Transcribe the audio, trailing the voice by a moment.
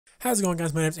How's it going,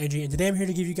 guys? My name's AJ, and today I'm here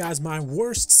to give you guys my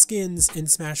worst skins in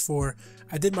Smash 4.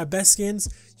 I did my best skins.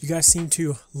 You guys seem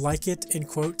to like it, in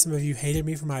quote. Some of you hated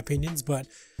me for my opinions, but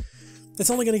it's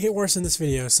only going to get worse in this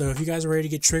video, so if you guys are ready to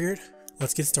get triggered,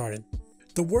 let's get started.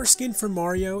 The worst skin for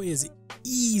Mario is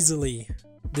easily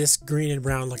this green and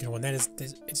brown looking one.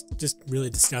 It's just really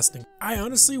disgusting. I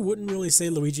honestly wouldn't really say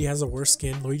Luigi has a worst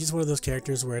skin. Luigi's one of those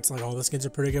characters where it's like all the skins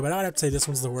are pretty good, but I would have to say this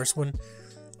one's the worst one.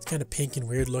 It's kind of pink and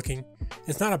weird looking.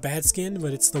 It's not a bad skin,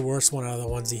 but it's the worst one out of the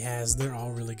ones he has. They're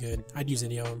all really good. I'd use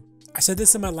any of them. I said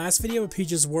this in my last video, but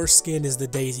Peach's worst skin is the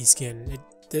Daisy skin.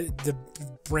 The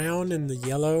brown and the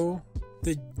yellow,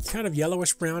 the kind of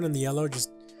yellowish brown and the yellow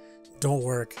just don't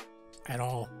work at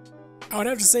all. I would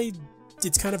have to say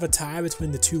it's kind of a tie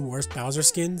between the two worst Bowser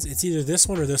skins. It's either this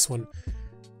one or this one.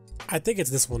 I think it's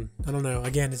this one. I don't know.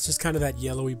 Again, it's just kind of that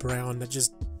yellowy brown that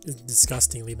just is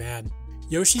disgustingly bad.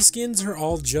 Yoshi skins are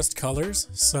all just colors,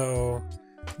 so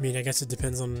I mean, I guess it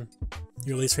depends on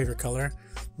your least favorite color.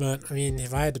 But I mean,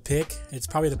 if I had to pick, it's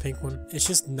probably the pink one. It's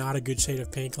just not a good shade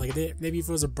of pink. Like maybe if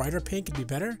it was a brighter pink, it'd be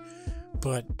better.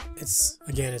 But it's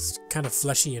kind of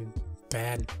fleshy and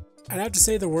bad. I'd have to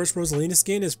say the worst Rosalina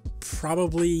skin is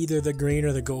probably either the green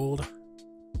or the gold.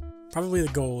 Probably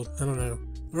the gold. I don't know.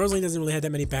 Rosalina doesn't really have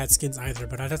that many bad skins either,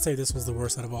 but I'd have to say this one's the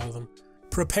worst out of all of them.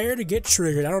 Prepare to get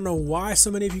triggered. I don't know why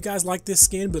so many of you guys like this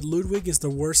skin, but Ludwig is the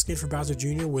worst skin for Bowser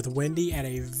Jr. with Wendy at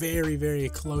a very, very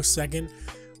close second.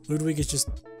 Ludwig is just,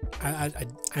 I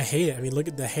hate it. I mean, look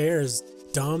at the hair is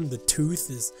dumb. The tooth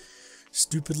is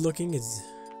stupid looking.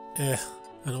 I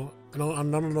don't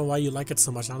know why you like it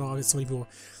so much. I don't know why so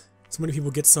many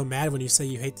people get so mad when you say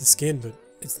you hate the skin, but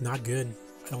it's not good.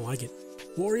 I don't like it.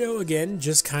 Wario again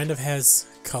just kind of has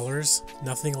colors.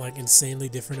 Nothing like insanely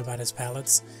different about his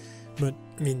palettes. But,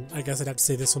 I mean, I guess I'd have to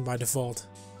say this one by default.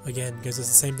 Again, because it's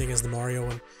the same thing as the Mario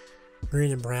one.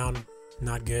 Green and brown,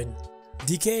 not good.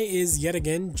 DK is, yet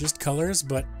again, just colors,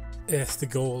 but the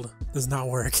gold does not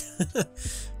work.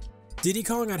 Diddy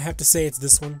Kong, I'd have to say it's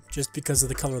this one, just because of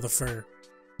the color of the fur.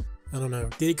 I don't know.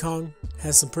 Diddy Kong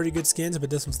has some pretty good skins, but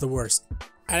this one's the worst.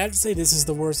 I'd have to say this is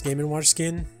the worst Game & Watch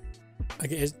skin. I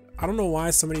don't know why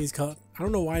some of these colors... I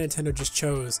don't know why Nintendo just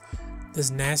chose this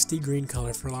nasty green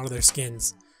color for a lot of their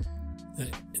skins.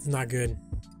 It's not good.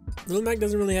 Little Mac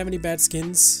doesn't really have any bad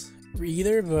skins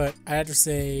either, but I have to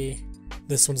say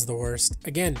this one's the worst.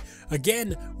 Again,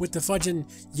 with the fudging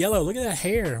yellow. Look at that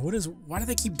hair. Why do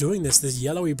they keep doing this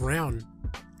yellowy brown?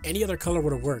 Any other color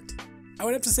would have worked. I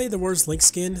would have to say the worst Link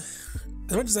skin.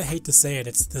 As much as I hate to say it,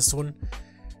 it's this one.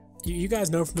 You guys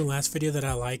know from the last video that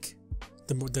I like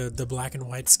the black and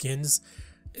white skins.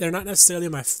 They're not necessarily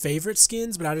my favorite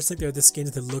skins, but I just think they're the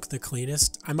skins that look the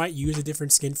cleanest. I might use a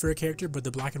different skin for a character, but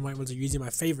the black and white ones are usually my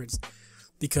favorites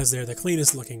because they're the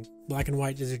cleanest looking. Black and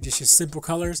white are just simple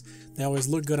colors. They always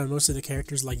look good on most of the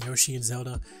characters like Yoshi and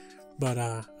Zelda. But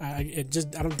I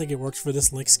don't think it works for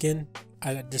this Link skin.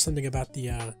 There's something about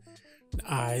the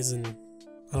eyes, and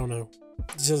I don't know.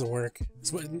 It just doesn't work.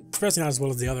 Especially not as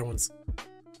well as the other ones.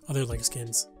 Other Link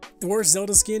skins. The worst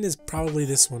Zelda skin is probably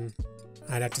this one,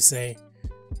 I'd have to say.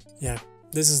 Yeah,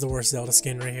 this is the worst Zelda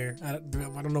skin right here. I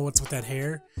don't know what's with that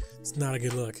hair. It's not a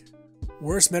good look.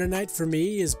 Worst Meta Knight for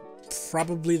me is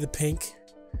probably the pink.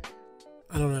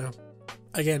 I don't know.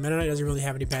 Again, Meta Knight doesn't really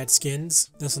have any bad skins.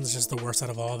 This one's just the worst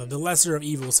out of all of them. The lesser of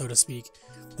evil, so to speak,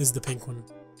 is the pink one.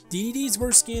 DDD's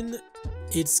worst skin,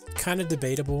 it's kind of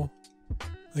debatable.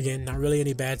 Again, not really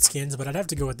any bad skins, but I'd have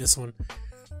to go with this one.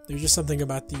 There's just something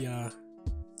about the,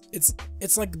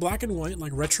 it's like black and white,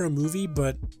 like retro movie,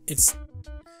 but it's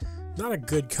not a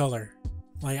good color.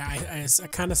 Like I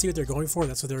kind of see what they're going for.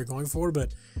 That's what they were going for,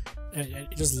 but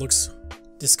it just looks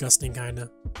disgusting, kind of.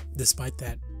 Despite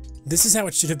that, this is how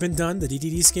it should have been done. The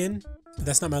DDD skin. But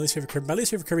that's not my least favorite Kirby. My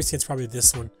least favorite Kirby skin is probably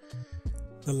this one,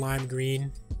 the lime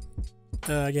green.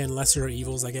 Again, lesser of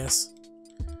evils, I guess.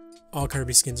 All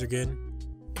Kirby skins are good.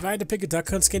 If I had to pick a Duck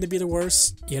Hunt skin to be the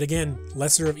worst, yet again,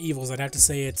 lesser of evils, I'd have to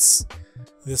say it's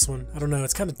this one. I don't know.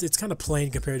 It's kind of plain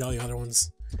compared to all the other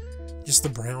ones. Just the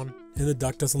brown, and the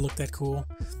duck doesn't look that cool.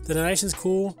 The Donation's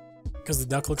cool because the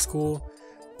duck looks cool.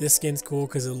 This skin's cool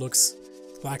because it looks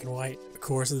black and white. Of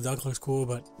course, the duck looks cool,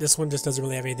 but this one just doesn't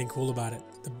really have anything cool about it.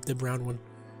 The brown one.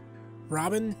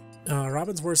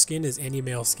 Robin's worst skin is any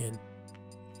male skin.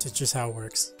 It's just how it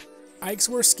works. Ike's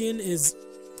worst skin is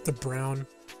the brown.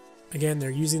 Again, they're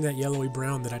using that yellowy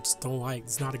brown that I just don't like.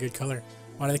 It's not a good color.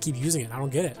 Why do they keep using it? I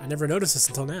don't get it. I never noticed this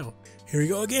until now. Here we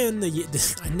go again.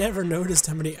 I never noticed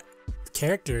how many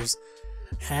characters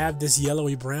have this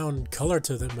yellowy brown color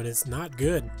to them, but it's not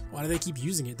good. Why do they keep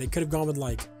using it? They could have gone with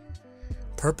like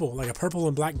purple, like a purple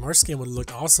and black Marsh skin would have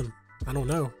looked awesome. I don't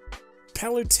know.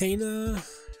 Palutena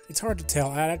It's hard to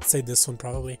tell. I'd have to say this one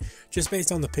probably, just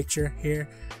based on the picture here.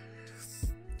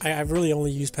 I've really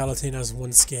only used Palutena as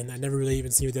one skin. I never really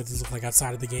even seen what this look like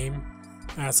outside of the game,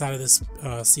 outside of this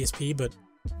CSP, but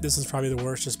this is probably the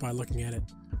worst just by looking at it.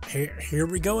 Here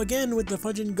we go again with the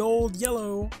fudging gold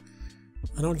yellow.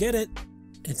 I don't get it.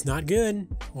 It's not good.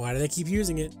 Why do they keep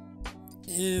using it?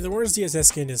 The worst DSS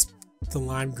skin is the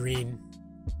lime green.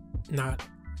 Not,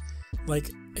 like,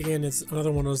 again, it's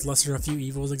another one of those lesser of few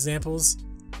evils examples.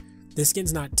 This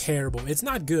skin's not terrible. It's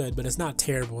not good, but it's not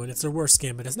terrible, and it's their worst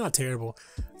skin, but it's not terrible.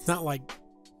 It's not like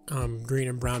green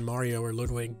and brown Mario or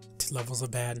Ludwig levels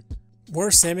of bad.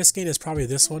 Worst Samus skin is probably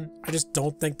this one. I just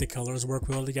don't think the colors work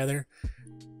well together.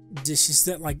 Is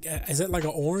that like an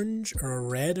orange or a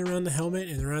red around the helmet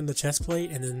and around the chest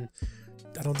plate, and then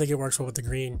I don't think it works well with the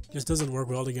green. It just doesn't work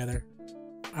well together.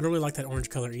 I don't really like that orange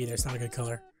color either. It's not a good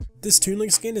color. This Toon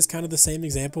Link skin is kind of the same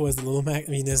example as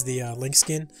the as the Link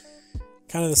skin.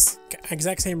 Kind of the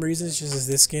exact same reasons just as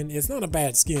this skin. It's not a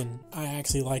bad skin. I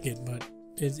actually like it, but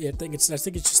I think it's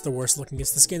just the worst looking.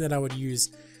 It's the skin that I would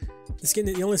use.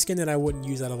 The only skin that I wouldn't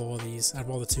use out of all these, out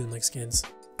of all the Toon Link skins.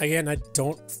 Again, I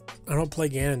don't play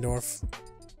Ganondorf.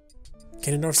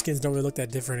 Ganondorf skins don't really look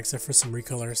that different except for some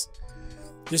recolors.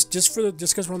 Just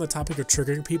because we're on the topic of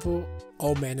triggering people,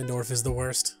 oh, Ganondorf is the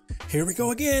worst. Here we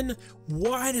go again.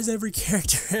 Why does every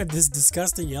character have this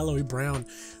disgusting yellowy brown?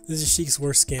 This is Sheik's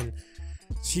worst skin.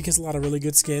 Sheik has a lot of really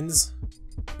good skins.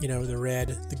 You know, the red,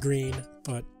 the green,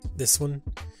 but this one,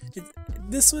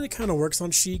 it kind of works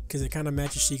on Sheik because it kind of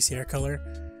matches Sheik's hair color.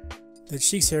 The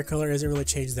Sheik's hair color hasn't really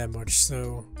changed that much,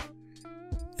 so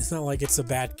it's not like it's a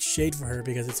bad shade for her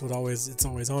because it's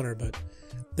always on her. But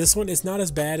this one, it's not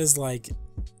as bad as like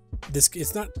this.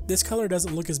 This color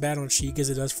doesn't look as bad on Sheik as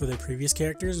it does for the previous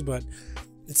characters, but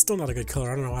it's still not a good color.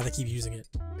 I don't know why they keep using it.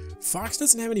 Fox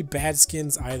doesn't have any bad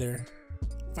skins either.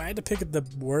 If I had to pick the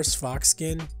worst Fox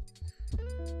skin,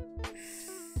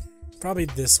 probably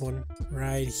this one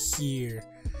right here.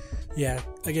 Yeah,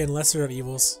 again, lesser of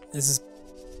evils. This is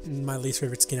my least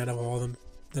favorite skin out of all of them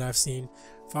that I've seen.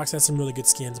 Fox has some really good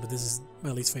skins, but this is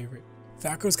my least favorite.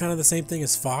 Falco's kind of the same thing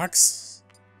as Fox.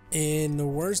 And the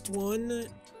worst one,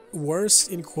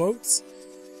 worst in quotes,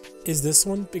 is this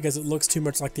one because it looks too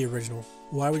much like the original.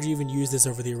 Why would you even use this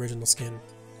over the original skin?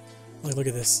 Like, look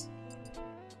at this.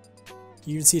 Do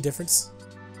you even see a difference?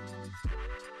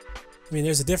 I mean,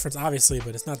 there's a difference, obviously,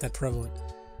 but it's not that prevalent.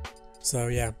 So,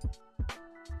 yeah. I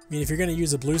mean, if you're going to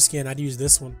use a blue skin, I'd use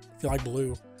this one, if you like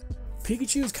blue.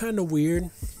 Pikachu is kind of weird,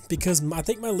 because I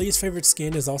think my least favorite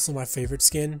skin is also my favorite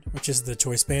skin, which is the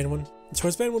Choice Band one. The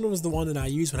Choice Band one was the one that I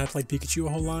used when I played Pikachu a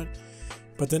whole lot,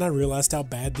 but then I realized how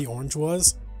bad the orange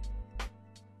was.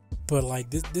 But, like,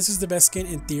 this is the best skin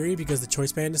in theory, because the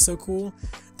Choice Band is so cool.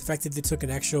 The fact that they took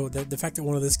an actual, the fact that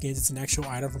one of the skins, it's an actual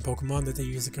item from Pokemon that they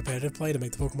use in competitive play to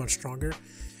make the Pokemon stronger,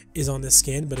 is on this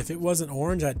skin. But if it wasn't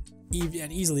orange, I'd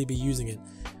easily be using it.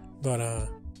 But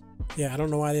yeah, I don't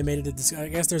know why they made it. I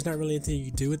guess there's not really anything you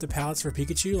can do with the palettes for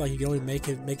Pikachu. Like, you can only make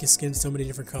his skin so many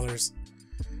different colors.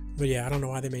 But yeah, I don't know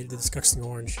why they made it the disgusting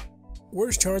orange.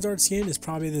 Worst Charizard skin is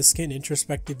probably the skin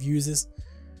Introspective uses.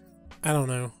 I don't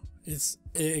know.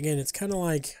 Again, it's kind of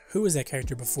like, who was that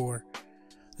character before?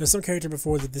 There's some character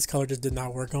before that this color just did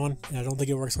not work on, and I don't think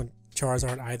it works on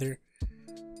Charizard either.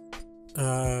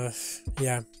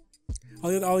 Yeah. All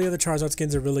the other Charizard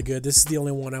skins are really good. This is the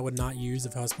only one I would not use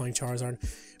if I was playing Charizard.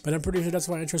 But I'm pretty sure that's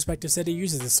why Introspective said he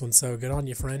uses this one, so good on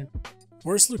you, friend.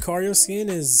 Worst Lucario skin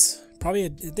is probably, I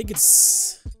think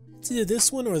it's either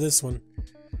this one or this one.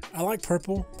 I like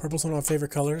purple. Purple's one of my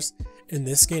favorite colors. And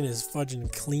this skin is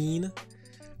fudging clean.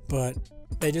 But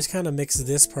they just kind of mix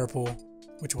this purple,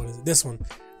 which one is it? This one,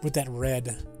 with that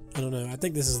red. I don't know. I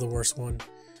think this is the worst one.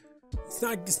 It's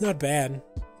not bad,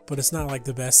 but it's not like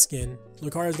the best skin.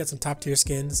 Lucario's got some top tier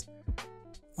skins,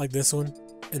 like this one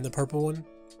and the purple one,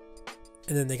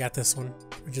 and then they got this one,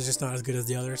 which is just not as good as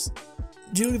the others.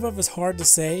 Jigglypuff is hard to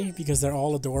say because they're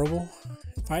all adorable.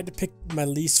 If I had to pick my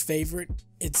least favorite,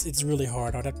 it's really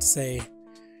hard. I'd have to say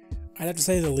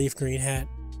the leaf green hat.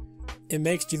 It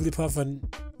makes Jigglypuff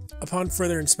upon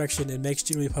further inspection, it makes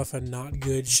Jigglypuff a not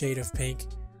good shade of pink.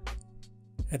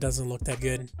 It doesn't look that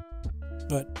good.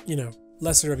 But, you know,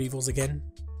 lesser of evils again.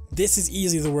 This is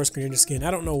easily the worst Greninja skin. I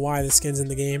don't know why this skin's in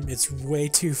the game. It's way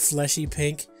too fleshy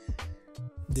pink.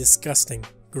 Disgusting.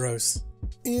 Gross.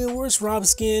 And worst Rob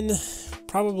skin,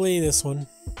 probably this one.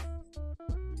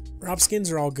 Rob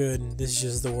skins are all good. This is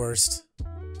just the worst.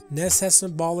 Ness has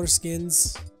some baller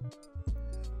skins.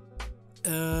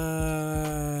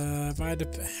 If I had to,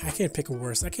 I can't pick a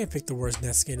worst. I can't pick the worst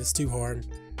Nest skin. It's too hard.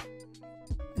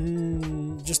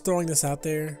 Just throwing this out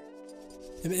there.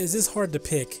 Is this hard to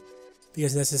pick?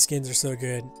 because Nessa skins are so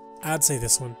good. I'd say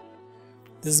this one.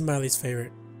 This is my least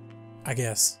favorite, I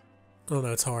guess. I don't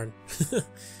know, it's hard.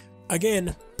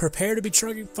 Again, prepare to be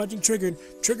fudging triggered.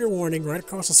 Trigger warning right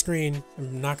across the screen.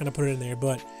 I'm not going to put it in there,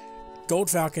 but Gold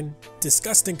Falcon,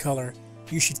 disgusting color.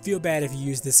 You should feel bad if you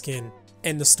use this skin.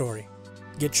 End the story.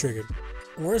 Get triggered.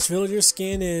 Worst villager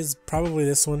skin is probably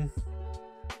this one.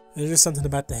 There's just something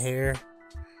about the hair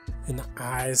and the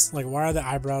eyes. Like, why are the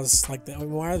eyebrows like that?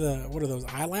 Why are what are those,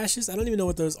 eyelashes? I don't even know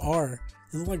what those are.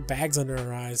 They look like bags under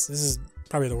her eyes. This is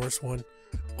probably the worst one.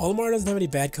 Olimar doesn't have any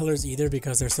bad colors either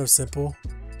because they're so simple.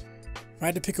 If I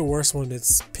had to pick a worse one,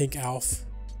 it's Pink Alf.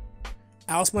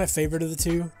 Alf's my favorite of the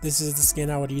two. This is the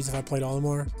skin I would use if I played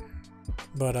Olimar,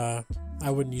 but I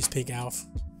wouldn't use Pink Alf.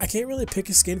 I can't really pick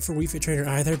a skin for Wii Fit Trainer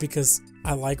either because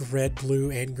I like red,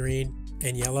 blue, and green,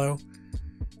 and yellow.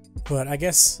 But I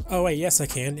guess, oh wait, yes I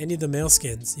can. Any of the male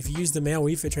skins. If you use the male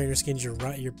Wii Fit Trainer skins, you're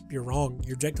right. You're wrong.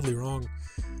 You're objectively wrong.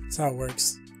 That's how it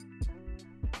works.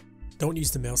 Don't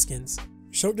use the male skins.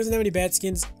 Shulk doesn't have any bad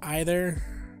skins either.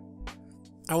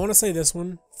 I want to say this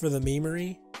one for the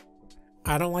memery.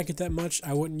 I don't like it that much.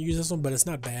 I wouldn't use this one, but it's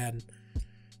not bad.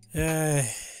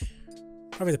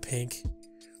 Probably the pink.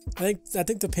 I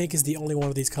think the pink is the only one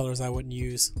of these colors I wouldn't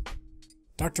use.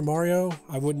 Dr. Mario,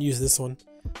 I wouldn't use this one.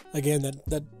 Again,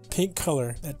 that pink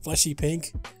color, that fleshy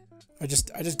pink. I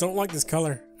just don't like this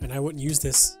color, and I wouldn't use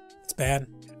this. It's bad.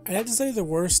 I'd have to say the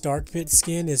worst Dark Pit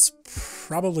skin is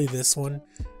probably this one,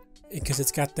 because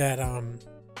it's got that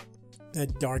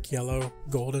dark yellow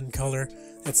golden color.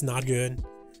 That's not good.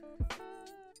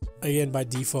 Again, by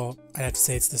default, I'd have to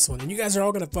say it's this one. And you guys are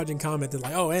all gonna fudge and comment that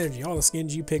like, oh, Energy, all the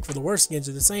skins you pick for the worst skins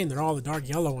are the same. They're all the dark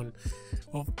yellow one.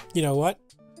 Well, you know what?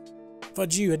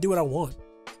 Fudge you. I do what I want.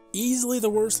 Easily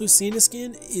the worst Lucina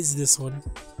skin is this one.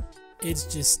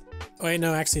 It's just, oh wait,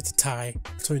 no, actually it's a tie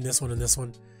between this one and this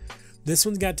one. This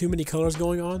one's got too many colors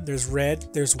going on. There's red,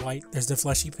 there's white, there's the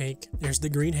fleshy pink, there's the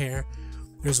green hair.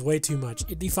 There's way too much.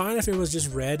 It'd be fine if it was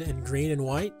just red and green and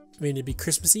white. I mean, it'd be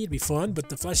Christmassy, it'd be fun, but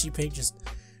the fleshy pink just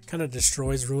kind of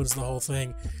ruins the whole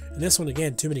thing. And this one,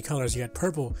 again, too many colors. You got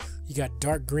purple, you got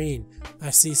dark green. I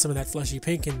see some of that fleshy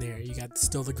pink in there. You got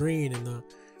still the green and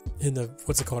the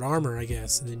what's it called, armor, I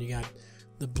guess. And then you got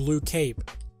the blue cape.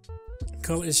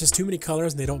 It's just too many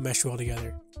colors and they don't mesh well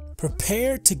together.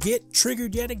 Prepare to get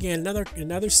triggered yet again.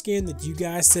 Another skin that you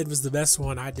guys said was the best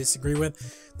one. I disagree with.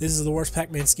 This is the worst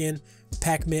Pac-Man skin.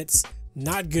 Pac-Mitts,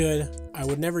 not good. I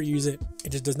would never use it.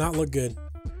 It just does not look good.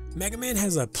 Mega Man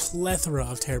has a plethora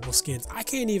of terrible skins. I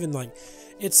can't even, like,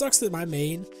 it sucks that my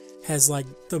main has like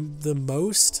the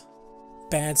most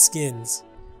bad skins.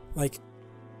 Like,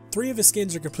 3 of his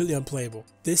skins are completely unplayable.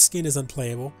 This skin is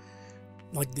unplayable.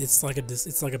 Like, it's like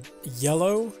a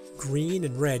yellow, green,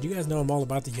 and red. You guys know I'm all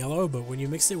about the yellow, but when you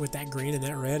mix it with that green and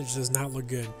that red, it just does not look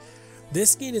good.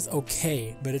 This skin is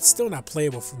okay, but it's still not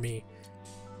playable for me.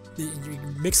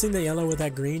 Mixing the yellow with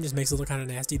that green just makes it look kind of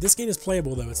nasty. This skin is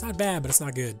playable though. It's not bad, but it's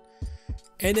not good.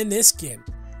 And then this skin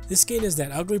is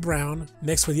that ugly brown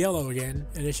mixed with yellow again,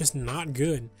 and it's just not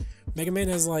good. Mega Man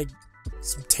has like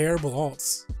some terrible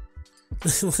alts.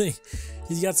 Like,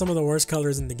 he's got some of the worst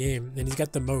colors in the game, and he's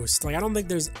got the most. Like, I don't think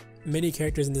there's many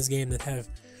characters in this game that have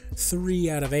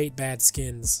 3 out of 8 bad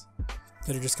skins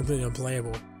that are just completely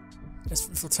unplayable. That's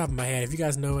off the top of my head. If you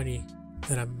guys know any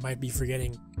that I might be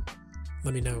forgetting,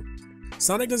 let me know.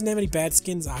 Sonic doesn't have any bad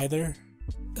skins either.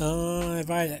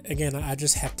 I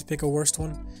just have to pick a worst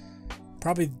one.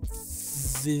 Probably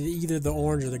either the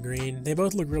orange or the green. They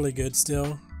both look really good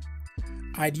still.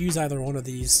 I'd use either one of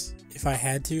these if I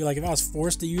had to. Like, if I was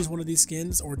forced to use one of these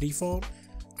skins or default,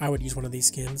 I would use one of these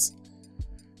skins.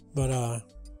 But I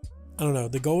don't know.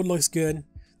 The gold looks good.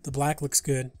 The black looks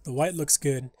good. The white looks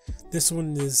good. This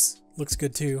one looks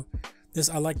good too.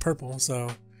 I like purple, so.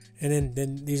 And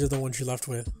then these are the ones you're left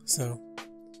with. So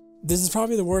this is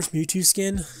probably the worst Mewtwo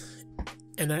skin.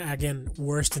 And again,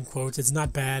 worst in quotes. It's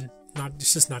not bad.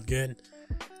 It's just not good.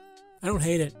 I don't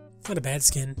hate it. It's not a bad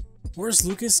skin. Worst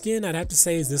Lucas skin, I'd have to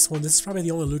say, is this one. This is probably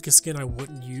the only Lucas skin I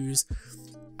wouldn't use.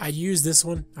 I'd use this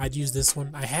one. I'd use this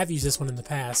one. I have used this one in the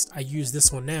past. I use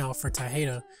this one now for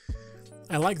Taihada.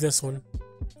 I like this one.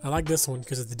 I like this one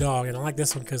because of the dog, and I like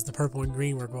this one because the purple and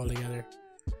green work well together.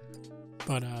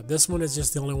 But this one is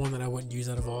just the only one that I wouldn't use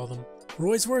out of all of them.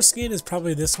 Roy's worst skin is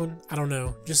probably this one. I don't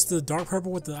know. Just the dark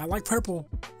purple with the... I like purple.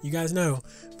 You guys know.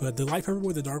 But the light purple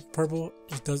with the dark purple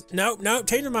just does... No,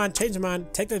 change your mind. Change your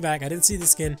mind. Take that back. I didn't see the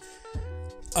skin.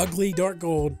 Ugly dark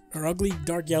gold. Or ugly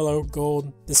dark yellow,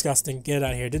 gold. Disgusting. Get it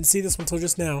out of here. Didn't see this one until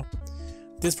just now.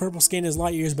 This purple skin is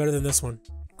light years better than this one.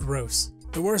 Gross.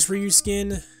 The worst Ryu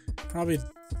skin... Probably...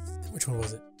 Which one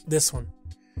was it? This one.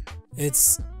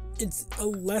 It's it's a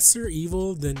lesser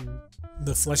evil than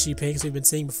the fleshy pinks we've been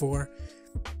seeing before.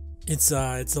 It's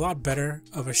a lot better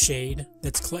of a shade.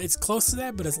 It's close to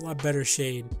that, but it's a lot better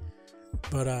shade.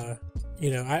 But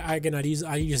you know, I'd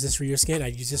use this Ryu skin.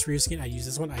 I'd use this Ryu skin. I'd use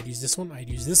this one. I'd use this one. I'd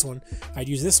use this one. I'd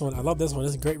use this one. I love this one.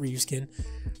 It's a great Ryu skin.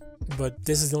 But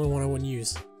this is the only one I wouldn't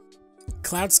use.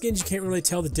 Cloud skins, you can't really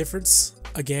tell the difference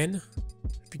again,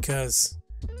 because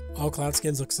all Cloud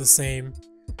skins looks the same,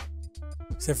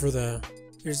 except for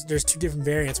there's 2 different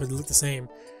variants where they look the same.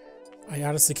 I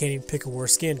honestly can't even pick a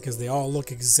worse skin because they all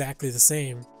look exactly the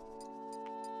same.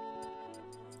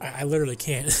 I literally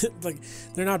can't. Like,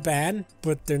 they're not bad,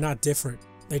 but they're not different.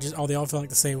 They all feel like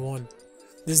the same one.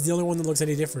 This is the only one that looks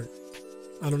any different.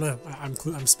 I don't know.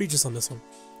 I'm speechless on this one.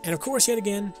 And of course, yet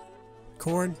again,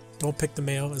 Corn, don't pick the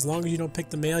male. As long as you don't pick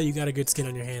the male, you got a good skin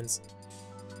on your hands.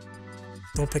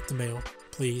 Don't pick the male,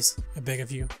 please. I beg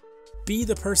of you. Be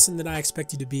the person that I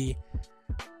expect you to be.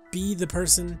 Be the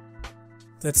person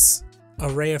that's a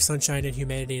ray of sunshine in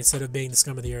humanity instead of being the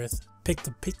scum of the earth. Pick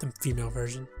the female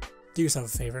version. Do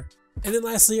yourself a favor. And then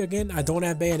lastly, again, I don't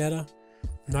have Bayonetta.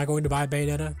 I'm not going to buy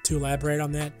Bayonetta. To elaborate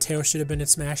on that, Teo should have been in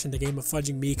Smash in the Game of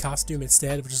Fudging Me costume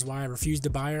instead, which is why I refused to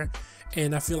buy her.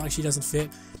 And I feel like she doesn't fit.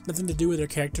 Nothing to do with her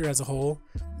character as a whole,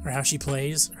 or how she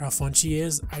plays, or how fun she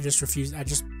is. I just refuse.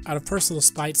 Out of personal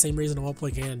spite, same reason I won't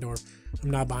play Ganondorf, I'm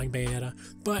not buying Bayonetta.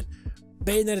 But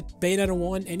Bayonetta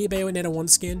 1, any Bayonetta 1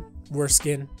 skin, worst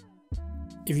skin.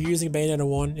 If you're using Bayonetta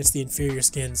 1, it's the inferior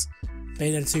skins.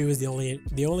 Bayonetta 2 is the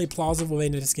only plausible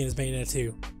Bayonetta skin is Bayonetta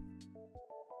 2.